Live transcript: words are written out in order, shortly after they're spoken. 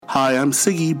Hi, I'm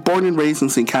Siggy, born and raised in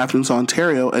St. Catharines,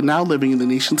 Ontario, and now living in the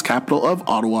nation's capital of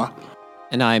Ottawa.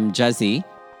 And I'm Jezzy,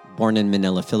 born in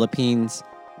Manila, Philippines,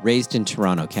 raised in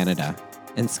Toronto, Canada,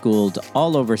 and schooled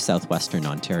all over southwestern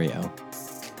Ontario.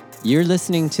 You're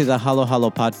listening to the Halo Halo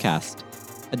podcast,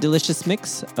 a delicious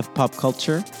mix of pop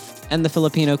culture and the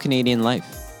Filipino-Canadian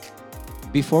life.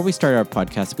 Before we start our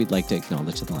podcast, we'd like to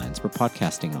acknowledge the lands we're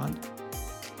podcasting on.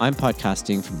 I'm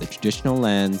podcasting from the traditional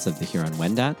lands of the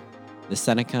Huron-Wendat, the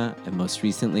Seneca, and most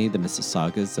recently, the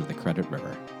Mississaugas of the Credit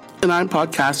River. And I'm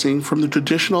podcasting from the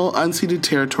traditional unceded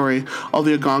territory of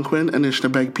the Algonquin and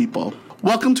Anishinaabe people.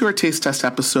 Welcome to our taste test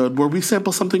episode where we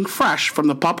sample something fresh from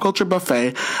the pop culture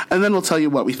buffet, and then we'll tell you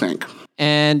what we think.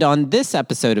 And on this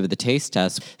episode of the taste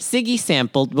test, Siggy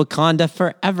sampled Wakanda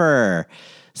Forever.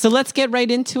 So let's get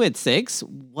right into it, Sigs.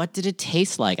 What did it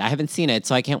taste like? I haven't seen it,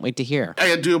 so I can't wait to hear.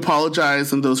 I do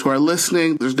apologize, and those who are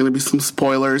listening, there's going to be some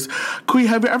spoilers. Kui,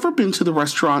 have you ever been to the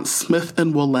restaurant Smith &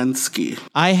 Wollensky?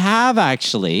 I have,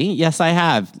 actually. Yes, I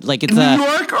have. Like it's New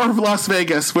York or Las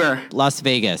Vegas? Where? Las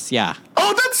Vegas, yeah.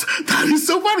 Oh, that is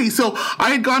so funny. So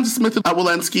I had gone to Smith &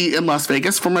 Wollensky in Las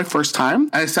Vegas for my first time.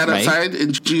 I sat outside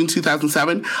in June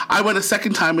 2007. I went a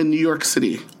second time in New York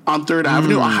City on 3rd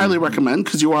Avenue. I highly recommend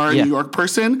because you are a New York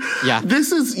person. Yeah.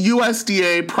 This is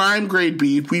USDA prime grade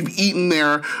beef. We've eaten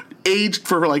there, aged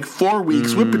for like 4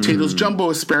 weeks with potatoes, jumbo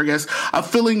asparagus, a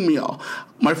filling meal.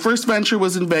 My first venture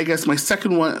was in Vegas. My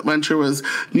second venture was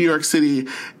New York City.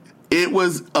 It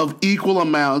was of equal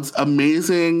amounts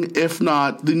amazing, if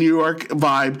not the New York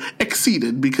vibe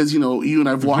exceeded, because, you know, you and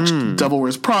I've watched Devil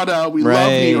Wears Prada. We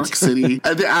love New York City.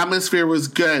 The atmosphere was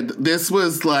good. This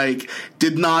was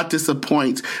did not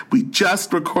disappoint. We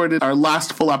just recorded our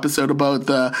last full episode about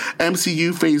the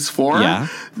MCU Phase 4. Yeah.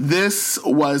 This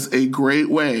was a great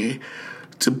way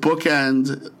to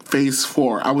bookend Phase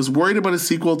 4. I was worried about a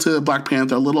sequel to Black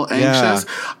Panther, a little anxious.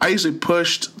 Yeah. I usually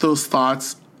pushed those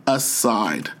thoughts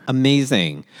aside.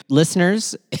 Amazing.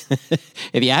 Listeners,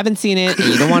 if you haven't seen it and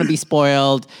you don't want to be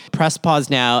spoiled, press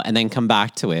pause now and then come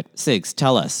back to it. Sigs,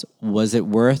 tell us, was it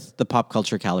worth the pop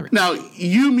culture calories? Now,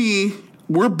 me,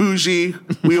 we're bougie.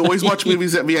 We always watch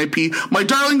movies at VIP. My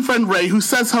darling friend Ray, who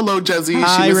says hello, Jezzy.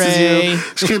 Hi, she misses Ray. you.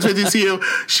 She can't wait to see you.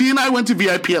 She and I went to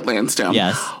VIP at Lansdowne.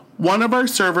 Yes. One of our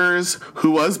servers,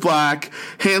 who was black,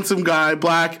 handsome guy,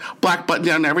 black button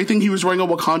down and everything, he was wearing a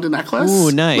Wakanda necklace.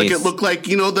 Ooh, nice. Like, it looked like,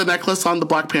 the necklace on the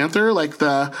Black Panther, like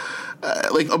the,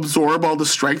 absorb all the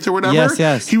strength or whatever.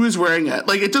 Yes. He was wearing it.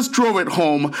 Like, it just drove it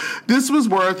home. This was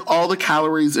worth all the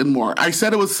calories and more. I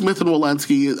said it was Smith &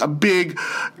 Wollensky, a big,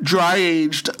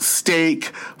 dry-aged steak,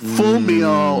 full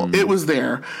meal. It was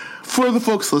there. For the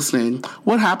folks listening,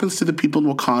 what happens to the people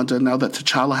in Wakanda now that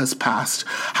T'Challa has passed?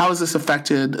 How has this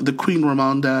affected the Queen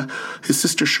Ramonda, his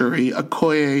sister Shuri,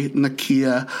 Okoye,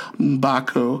 Nakia,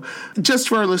 M'Baku? Just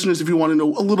for our listeners, if you want to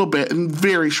know a little bit in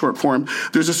very short form,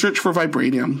 there's a search for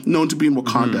vibranium known to be in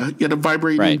Wakanda. Yet a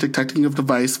vibranium detecting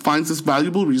device finds this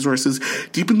valuable resources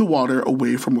deep in the water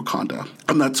away from Wakanda.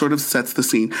 And that sort of sets the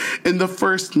scene. In the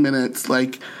first minutes,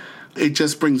 it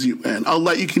just brings you in. I'll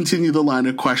let you continue the line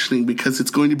of questioning because it's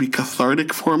going to be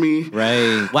cathartic for me.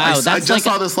 Right. Wow. I just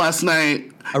saw this last night.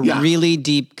 A really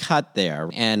deep cut there.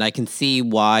 And I can see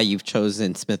why you've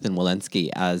chosen Smith & Wollensky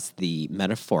as the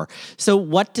metaphor. So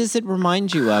what does it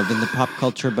remind you of in the pop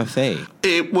culture buffet?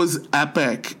 It was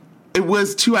epic. It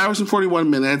was 2 hours and 41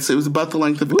 minutes. It was about the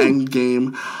length of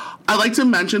Endgame. I like to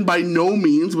mention, by no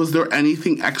means was there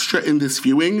anything extra in this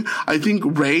viewing. I think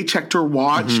Ray checked her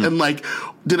watch and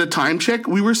did a time check.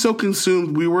 We were so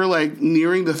consumed. We were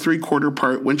nearing the 3/4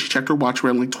 part when she checked her watch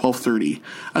around 12:30,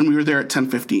 and we were there at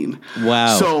 10:15.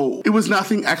 Wow. So it was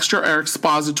nothing extra or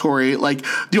expository.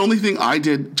 The only thing I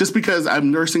did, just because I'm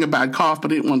nursing a bad cough,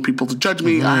 but I didn't want people to judge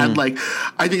me, I had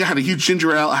I think I had a huge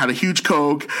ginger ale, I had a huge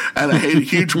Coke, and I had a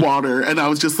huge water, and I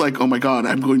was just oh my God,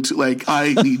 I'm going to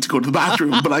I need to go to the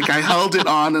bathroom. But I held it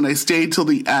on and I stayed till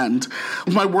the end.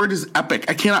 My word is epic.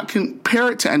 I cannot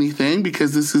compare it to anything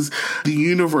because this is the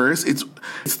universe. It's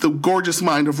the gorgeous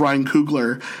mind of Ryan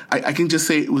Coogler. I can just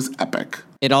say it was epic.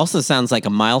 It also sounds like a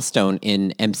milestone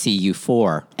in MCU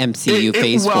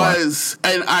Phase 4. It was,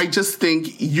 and I just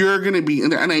think you're going to be in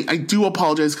there. And I do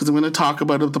apologize because I'm going to talk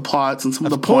about the plots and some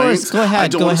of the points. Go ahead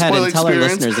and tell our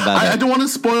listeners about it. I don't want to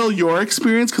spoil your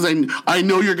experience because I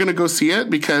know you're going to go see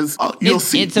it because you'll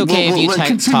see. It's okay if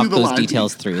you talk those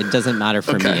details through. It doesn't matter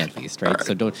for me at least, right?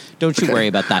 So don't you worry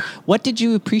about that. What did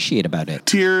you appreciate about it?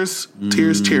 Tears.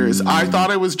 I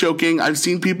thought I was joking. I've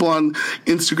seen people on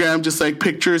Instagram just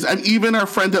pictures, and even our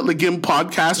friend at Legim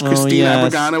podcast, Christina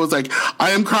Abragana, was like,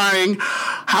 I am crying.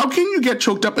 How can you get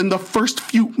choked up in the first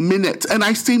few minutes? And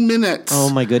I say minutes. Oh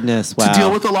my goodness. Wow. To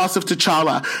deal with the loss of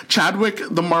T'Challa. Chadwick,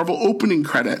 the Marvel opening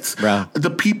credits. Bro. The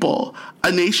people.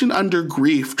 A nation under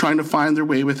grief trying to find their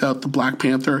way without the Black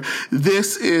Panther.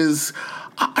 This is...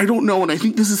 I don't know, and I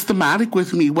think this is thematic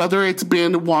with me, whether it's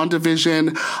been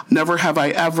WandaVision, Never Have I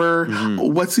Ever,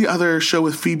 what's the other show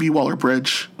with Phoebe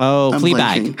Waller-Bridge? Oh,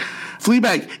 Fleabag.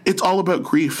 Fleabag, it's all about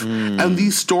grief. And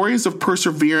these stories of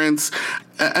perseverance,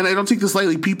 and I don't take this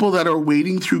lightly, people that are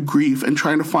wading through grief and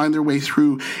trying to find their way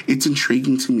through, it's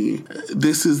intriguing to me.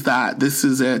 This is that. This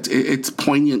is it. It's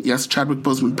poignant. Yes, Chadwick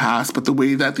Boseman passed, but the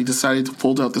way that they decided to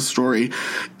fold out the story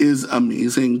is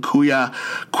amazing. Kuya,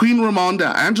 Queen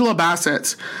Ramonda, Angela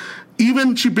Bassett,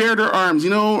 even she bared her arms. You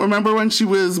know, remember when she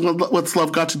was What's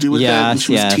Love Got to Do with It? And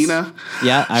she was Tina.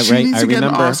 Yeah, she needs to get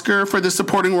an Oscar for the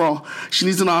supporting role. She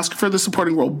needs an Oscar for the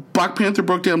supporting role. Black Panther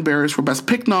broke down barriers for Best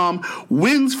Pick nom,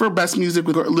 wins for Best Music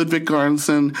with Ludwig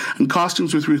Göransson, and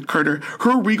costumes with Ruth Carter.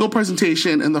 Her regal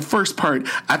presentation in the first part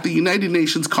at the United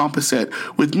Nations Composite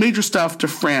with major stuff to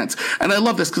France. And I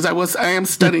love this because I am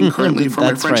studying currently for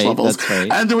my French levels.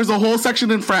 And there was a whole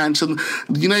section in French, and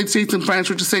the United States and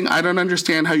France were just saying, I don't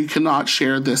understand how you cannot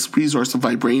share this resource of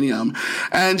vibranium.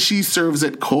 And she serves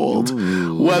it cold.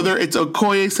 Ooh. Whether it's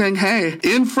Okoye saying, hey,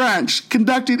 in French,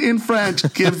 conducted in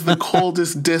French, gives the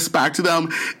coldest diss back to them.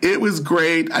 It was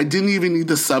great. I didn't even need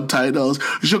the subtitles.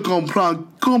 Je comprends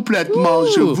complètement.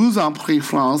 Ooh. Je vous en prie,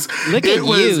 France. Look at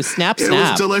you. Snap. It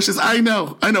was delicious. I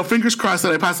know. Fingers crossed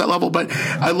that I passed that level, but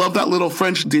I love that little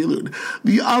French delude.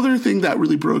 The other thing that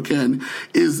really broke in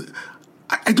is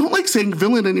I don't like saying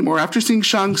villain anymore. After seeing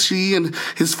Shang-Chi and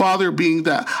his father being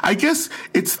that, I guess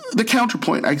it's the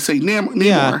counterpoint. I say Namor.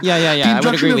 Yeah. The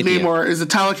introduction of Namor is a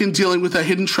Talakan dealing with a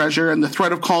hidden treasure and the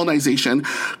threat of colonization.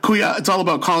 Kuya, it's all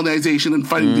about colonization and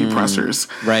fighting the oppressors.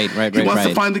 Right. He wants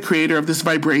to find the creator of this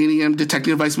vibranium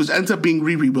detecting device, which ends up being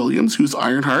Riri Williams, who's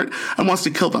Ironheart, and wants to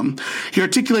kill them. He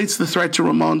articulates the threat to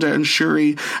Ramonda and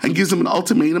Shuri and gives them an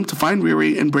ultimatum to find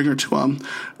Riri and bring her to him.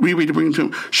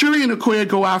 Shuri and Okoye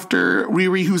go after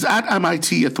Riri, who's at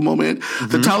MIT at the moment.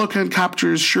 The Talokan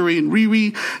captures Shuri and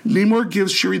Riri. Namor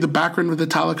gives Shuri the background of the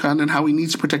Talokan and how he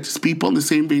needs to protect his people in the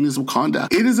same vein as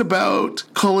Wakanda. It is about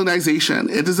colonization.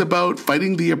 It is about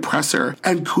fighting the oppressor.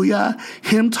 And Kuya,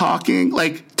 him talking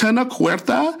like Tena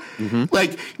Cuerta,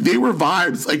 like they were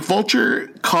vibes. Like Vulture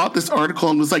caught this article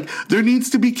and was like, there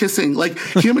needs to be kissing. Like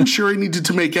him and Shuri needed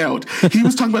to make out. He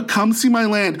was talking about, come see my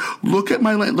land. Look at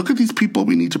my land. Look at these people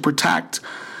we need to protect.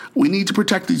 We need to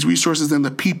protect these resources and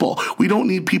the people. We don't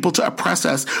need people to oppress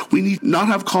us. We need not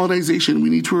have colonization. We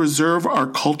need to reserve our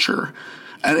culture.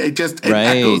 And it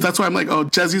echoes. That's why I'm like, oh,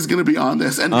 Jesse's going to be on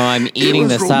this. And I'm eating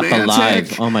this romantic. Up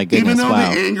alive. Oh my goodness, even though the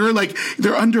anger, like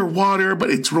they're underwater,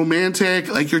 but it's romantic.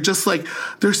 Like you're just like,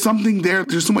 there's something there.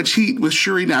 There's so much heat with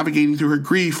Shuri navigating through her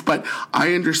grief, but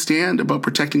I understand about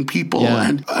protecting people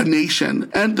and a nation.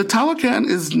 And the Talokan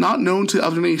is not known to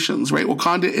other nations, right?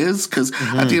 Wakanda is, because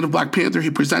at the end of Black Panther,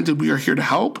 he presented, we are here to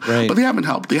help, but they haven't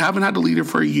helped. They haven't had a leader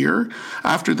for a year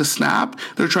after the snap.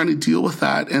 They're trying to deal with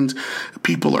that. And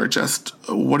people are just,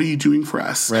 what are you doing for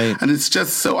us? Right. And it's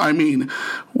just so,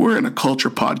 we're in a culture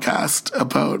podcast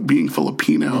about being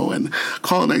Filipino and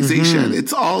colonization.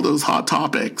 It's all those hot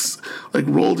topics like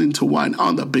rolled into one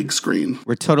on the big screen.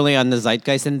 We're totally on the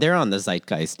zeitgeist, and they're on the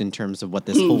zeitgeist in terms of what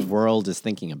this whole world is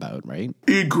thinking about, right?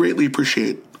 I greatly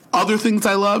appreciate. Other things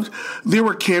I loved, there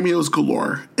were cameos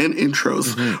galore and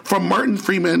intros from Martin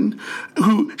Freeman,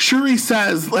 who Shuri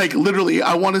says, like, literally,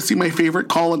 I want to see my favorite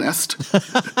colonist.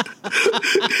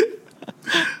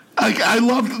 I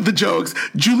loved the jokes.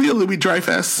 Julia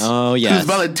Louis-Dreyfus, who's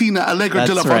Valentina Allegra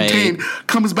de la Fontaine,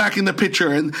 comes back in the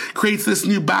picture and creates this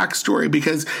new backstory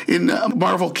because in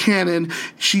Marvel canon,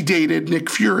 she dated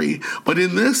Nick Fury. But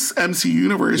in this MCU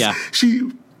universe, she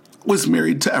was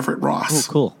married to Everett Ross.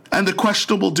 Oh, cool. And the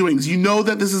questionable doings. You know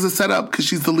that this is a setup because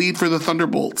she's the lead for the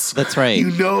Thunderbolts. That's right. You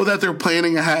know that they're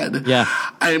planning ahead. Yeah.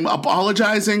 I'm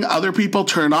apologizing. Other people,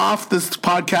 turn off this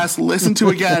podcast, listen to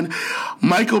again.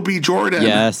 Michael B. Jordan.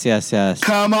 Yes.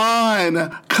 Come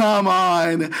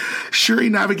on. Shuri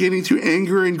navigating through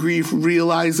anger and grief,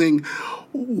 realizing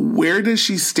where does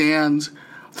she stand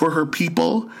for her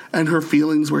people and her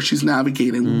feelings where she's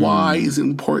navigating. Why is it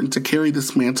important to carry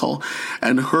this mantle?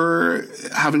 And her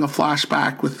having a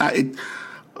flashback with that.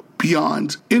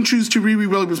 Beyond. Introduced to Riri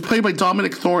Williams, played by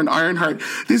Dominic Thorne, Ironheart.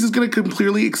 This is going to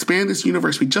completely expand this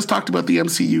universe. We just talked about the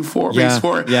MCU Phase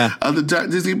 4, the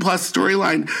Disney Plus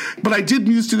storyline. But I did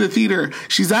muse to the theater.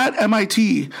 She's at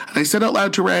MIT, and I said out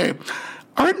loud to Ray,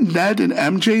 Aren't Ned and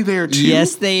MJ there too?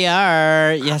 Yes, they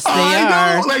are. Yes, they are.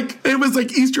 I know. Like, it was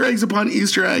like Easter eggs upon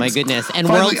Easter eggs. My goodness. And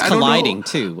Finally, worlds colliding,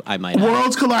 too, I might add.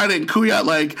 Worlds colliding. Kuya,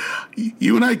 like,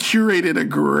 you and I curated a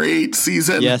great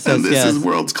season. Yes, and this yes. is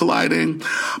Worlds Colliding.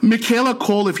 Michaela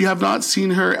Cole, if you have not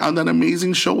seen her on that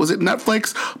amazing show, was it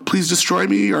Netflix? Please Destroy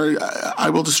Me, or I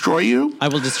Will Destroy You? I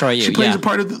Will Destroy You, She plays a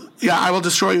part of I Will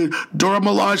Destroy You. Dora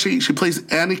Milaje, she plays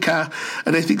Annika,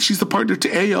 and I think she's the partner to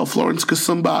Ayo, Florence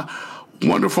Kasumba.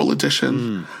 Wonderful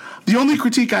addition. The only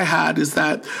critique I had is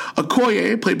that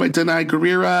Okoye, played by Danai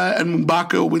Gurira, and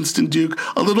M'Baku, Winston Duke,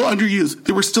 a little underused.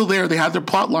 They were still there. They had their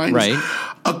plot lines. Right.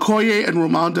 Okoye and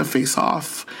Romanda face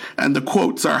off. And the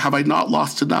quotes are, "Have I not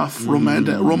lost enough?"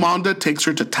 Romanda takes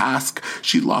her to task.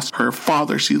 She lost her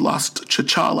father. She lost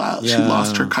T'Challa. She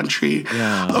lost her country.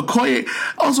 Yeah. Okoye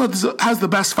also has the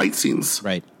best fight scenes.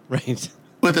 Right.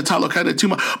 With the Talokana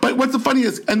Tuma. But what's the funny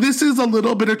is, and this is a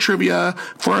little bit of trivia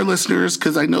for our listeners,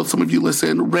 because I know some of you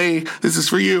listen. Ray, this is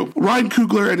for you. Ryan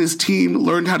Coogler and his team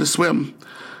learned how to swim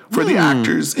for the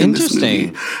actors in this movie,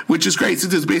 which is great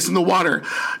since it's based in the water.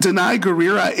 Danai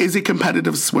Gurira is a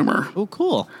competitive swimmer. Oh,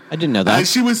 cool. I didn't know that. And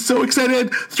she was so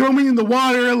excited. Throw me in the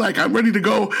water. Like, I'm ready to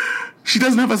go. She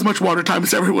doesn't have as much water time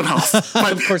as everyone else.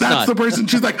 But of course that's not. the person.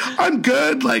 She's like, I'm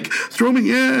good. Like, throw me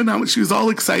in. She was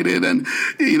all excited. And,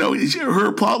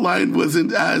 her plot line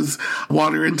wasn't as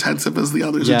water intensive as the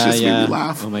others. It just made me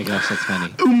laugh. Oh my gosh, that's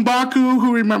funny. M'Baku,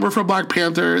 who we remember from Black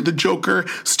Panther, the Joker,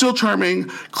 still charming.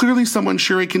 Clearly someone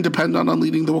Shuri can depend on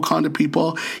leading the Wakanda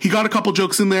people. He got a couple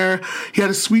jokes in there. He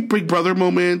had a sweet big brother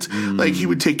moment. Like, he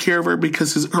would take care of her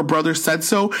because her brother said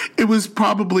so. It was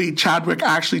probably Chadwick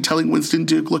actually telling Winston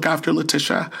Duke, look after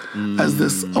Letitia as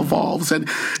this evolves, and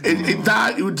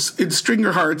it'd string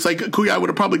your hearts. Like, Kuya, I would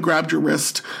have probably grabbed your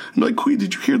wrist. I'm like, Kuya,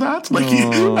 did you hear that? Like,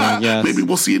 yes. Maybe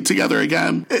we'll see it together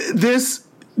again. This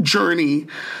journey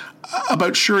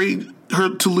about Shuri,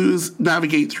 her to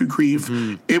navigate through grief,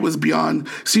 it was beyond.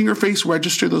 Seeing her face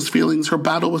register those feelings, her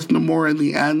battle with Namor in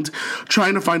the end,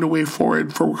 trying to find a way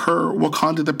forward for her,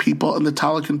 Wakanda, the people, and the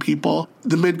Talakan people.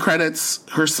 The mid-credits,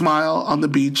 her smile on the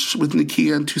beach with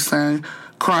Nakia and Toussaint,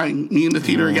 crying, me in the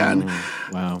theater again.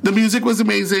 Wow. The music was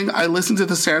amazing. I listened to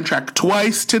the soundtrack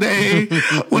twice today.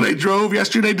 When I drove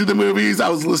yesterday to the movies, I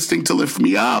was listening to Lift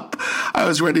Me Up. I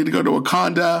was ready to go to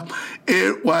Wakanda.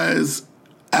 It was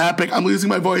epic. I'm losing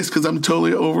my voice because I'm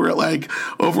totally over it, like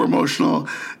over emotional.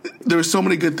 There were so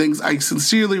many good things. I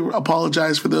sincerely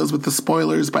apologize for those with the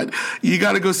spoilers, but you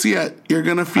got to go see it. You're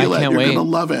going to feel it. You're going to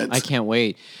love it. I can't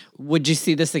wait. Would you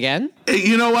see this again?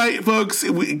 You know what, folks?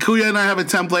 Kuya and I have a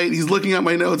template. He's looking at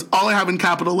my notes. All I have in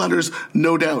capital letters,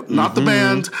 no doubt. Not the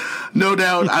band, no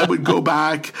doubt. I would go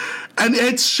back. And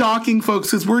it's shocking,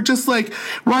 folks, because we're just like,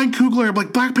 Ryan Coogler,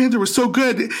 like, Black Panther was so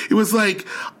good. It was like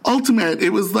ultimate. It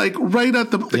was like right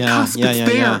at the cusp. It's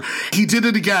there. Yeah. He did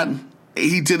it again.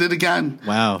 He did it again.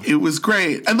 Wow. It was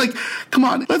great. And like, come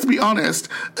on, let's be honest.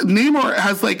 Namor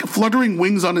has like fluttering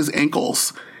wings on his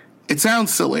ankles. It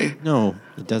sounds silly. No,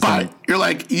 it doesn't. But you're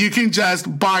like, you can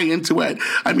just buy into it.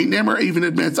 I mean, Namor even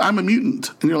admits, I'm a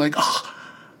mutant. And you're like, oh,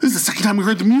 this is the second time we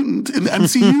heard the mutant in the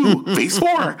MCU. Phase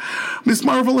 4. Miss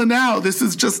Marvel, and now this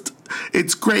is just,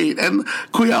 it's great. And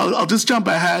Kuya, I'll just jump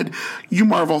ahead. You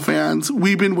Marvel fans,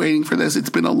 we've been waiting for this. It's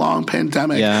been a long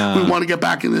pandemic. Yeah. We want to get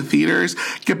back in the theaters.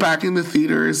 Get back in the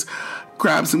theaters.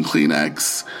 Grab some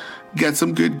Kleenex. Get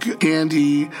some good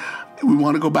candy. We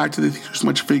want to go back to the theaters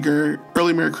much bigger.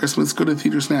 Early Merry Christmas. Go to the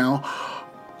theaters now.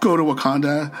 Go to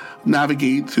Wakanda.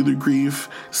 Navigate through the grief.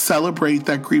 Celebrate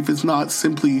that grief is not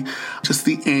simply just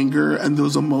the anger and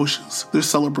those emotions. There's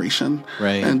celebration.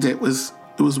 Right. And it was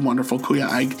wonderful, Kuya.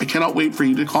 I cannot wait for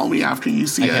you to call me after you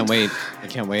see it. I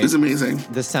can't wait. It's amazing.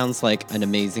 This sounds like an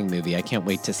amazing movie. I can't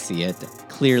wait to see it.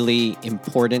 Clearly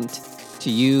important to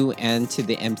you and to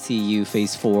the MCU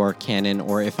Phase 4 canon,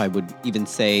 or if I would even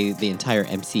say the entire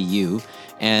MCU.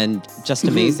 And just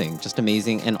amazing.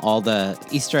 And all the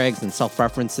Easter eggs and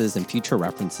self-references and future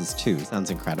references too.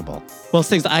 Sounds incredible. Well,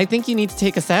 Stiggs, I think you need to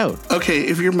take us out. Okay,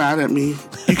 if you're mad at me,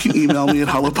 you can email me at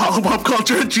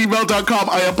hollowpopculture@gmail.com.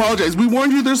 I apologize. We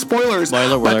warned you there's spoilers.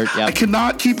 Spoiler alert, yeah. I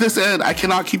cannot keep this in. I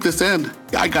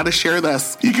gotta share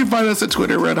this. You can find us at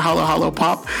Twitter. We're at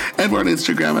hollowpop, and we're on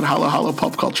Instagram at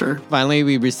hollowpopculture. Finally,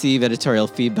 we receive editorial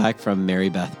feedback from Mary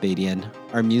Beth Badian.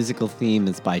 Our musical theme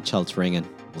is by Chelt Ringen.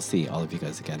 We'll see all of you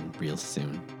guys again real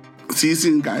soon. See you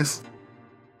soon, guys.